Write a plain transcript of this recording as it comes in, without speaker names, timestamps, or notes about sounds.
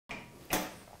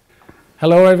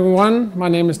Hello everyone, my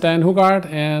name is Dupont Hougaard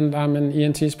and I'm an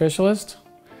ENT Specialist.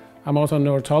 I'm also a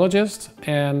neurologist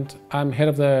and I'm head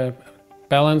of the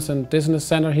Balance and Dizziness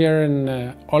Center here in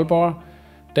Aalborg,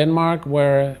 Denmark,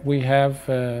 where we have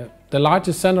the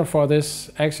largest center for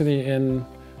this actually in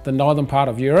the northern part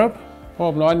of Europe.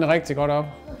 Åbn øjnene rigtig godt op.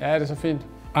 Ja, det er så fint.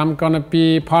 I'm going to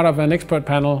be part of an expert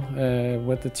panel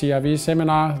with the TRV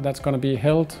seminar that's going to be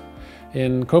held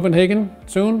in Copenhagen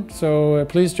soon. So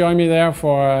please join me there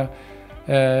for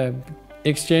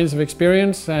exchange of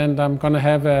experience, and I'm going to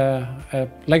have a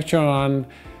lecture on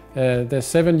the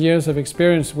 7 years of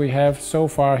experience we have so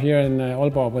far here in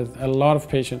Aalborg with a lot of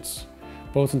patients,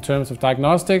 both in terms of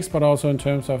diagnostics but also in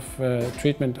terms of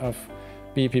treatment of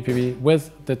BPPV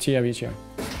with the TRV chair.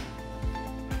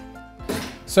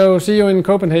 So see you in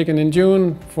Copenhagen in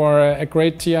June for a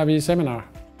great TRV seminar.